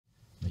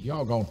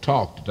Y'all gonna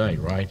talk today,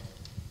 right?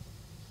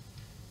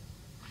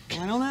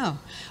 I don't know.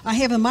 I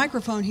have a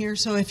microphone here,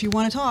 so if you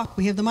want to talk,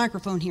 we have the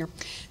microphone here.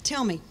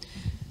 Tell me,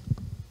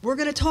 we're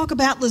going to talk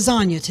about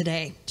lasagna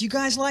today. Do you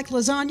guys like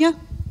lasagna?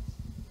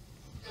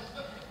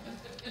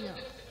 No.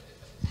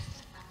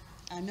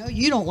 I know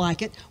you don't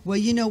like it. Well,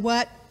 you know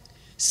what?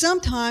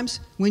 Sometimes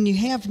when you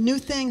have new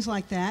things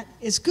like that,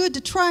 it's good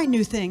to try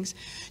new things.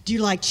 Do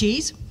you like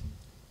cheese?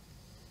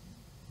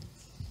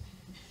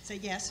 Say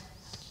yes.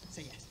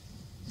 Say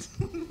yes.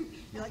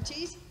 You like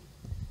cheese?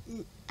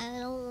 I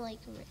don't like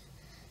it.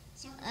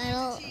 I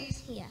don't.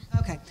 Cheese? Yeah.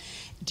 Okay.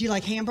 Do you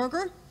like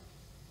hamburger?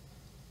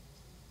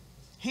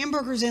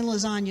 Hamburger's in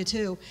lasagna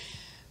too,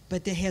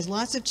 but it has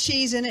lots of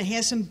cheese in it. It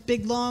has some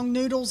big long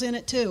noodles in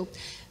it too.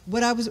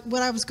 What I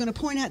was going to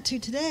point out to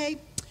today,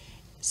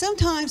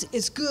 sometimes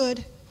it's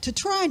good to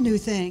try new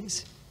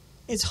things.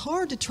 It's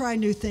hard to try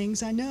new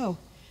things, I know.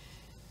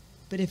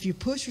 But if you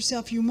push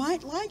yourself, you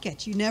might like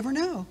it. You never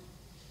know.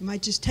 You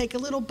might just take a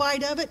little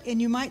bite of it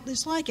and you might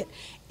just like it.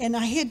 And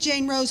I had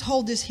Jane Rose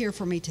hold this here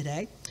for me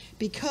today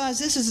because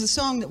this is a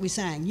song that we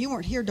sang. You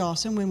weren't here,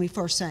 Dawson, when we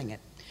first sang it.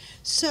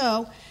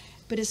 So,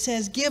 but it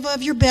says, give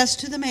of your best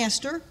to the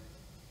master,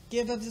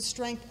 give of the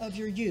strength of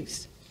your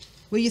youth.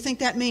 What do you think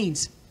that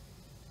means?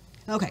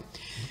 Okay.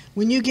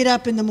 When you get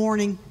up in the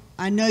morning,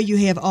 I know you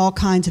have all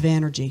kinds of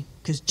energy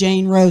because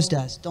Jane Rose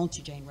does, don't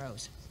you, Jane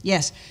Rose?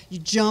 Yes, you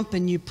jump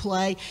and you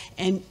play,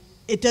 and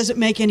it doesn't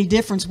make any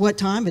difference what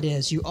time it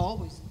is. You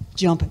always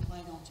jump and play,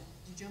 don't you?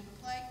 Do you jump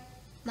and play?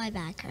 My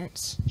back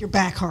hurts. Your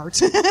back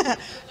hurts.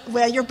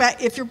 Well,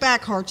 if your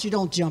back hurts, you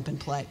don't jump and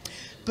play.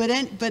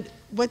 But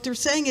what they're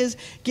saying is,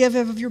 give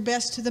of your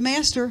best to the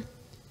master,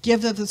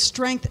 give of the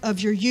strength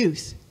of your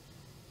youth.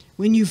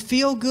 When you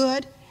feel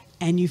good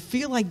and you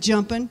feel like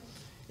jumping,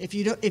 if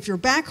your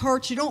back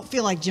hurts, you don't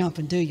feel like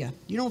jumping, do you?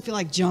 You don't feel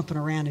like jumping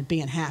around and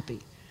being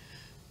happy.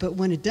 But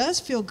when it does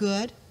feel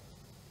good,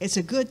 it's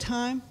a good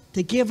time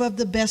to give of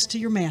the best to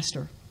your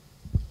master.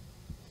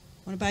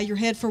 Want to bow your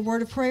head for a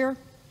word of prayer?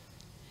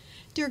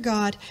 Dear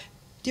God,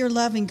 dear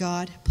loving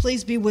God,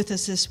 please be with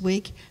us this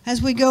week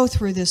as we go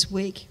through this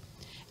week.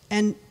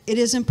 And it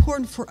is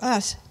important for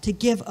us to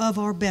give of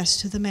our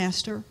best to the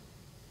master.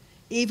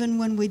 Even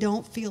when we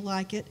don't feel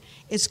like it,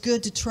 it's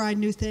good to try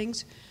new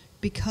things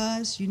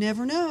because you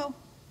never know.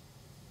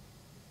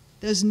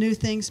 Those new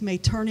things may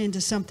turn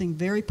into something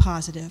very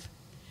positive.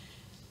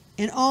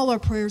 In all our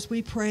prayers,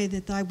 we pray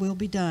that thy will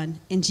be done.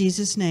 In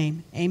Jesus'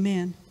 name,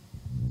 amen.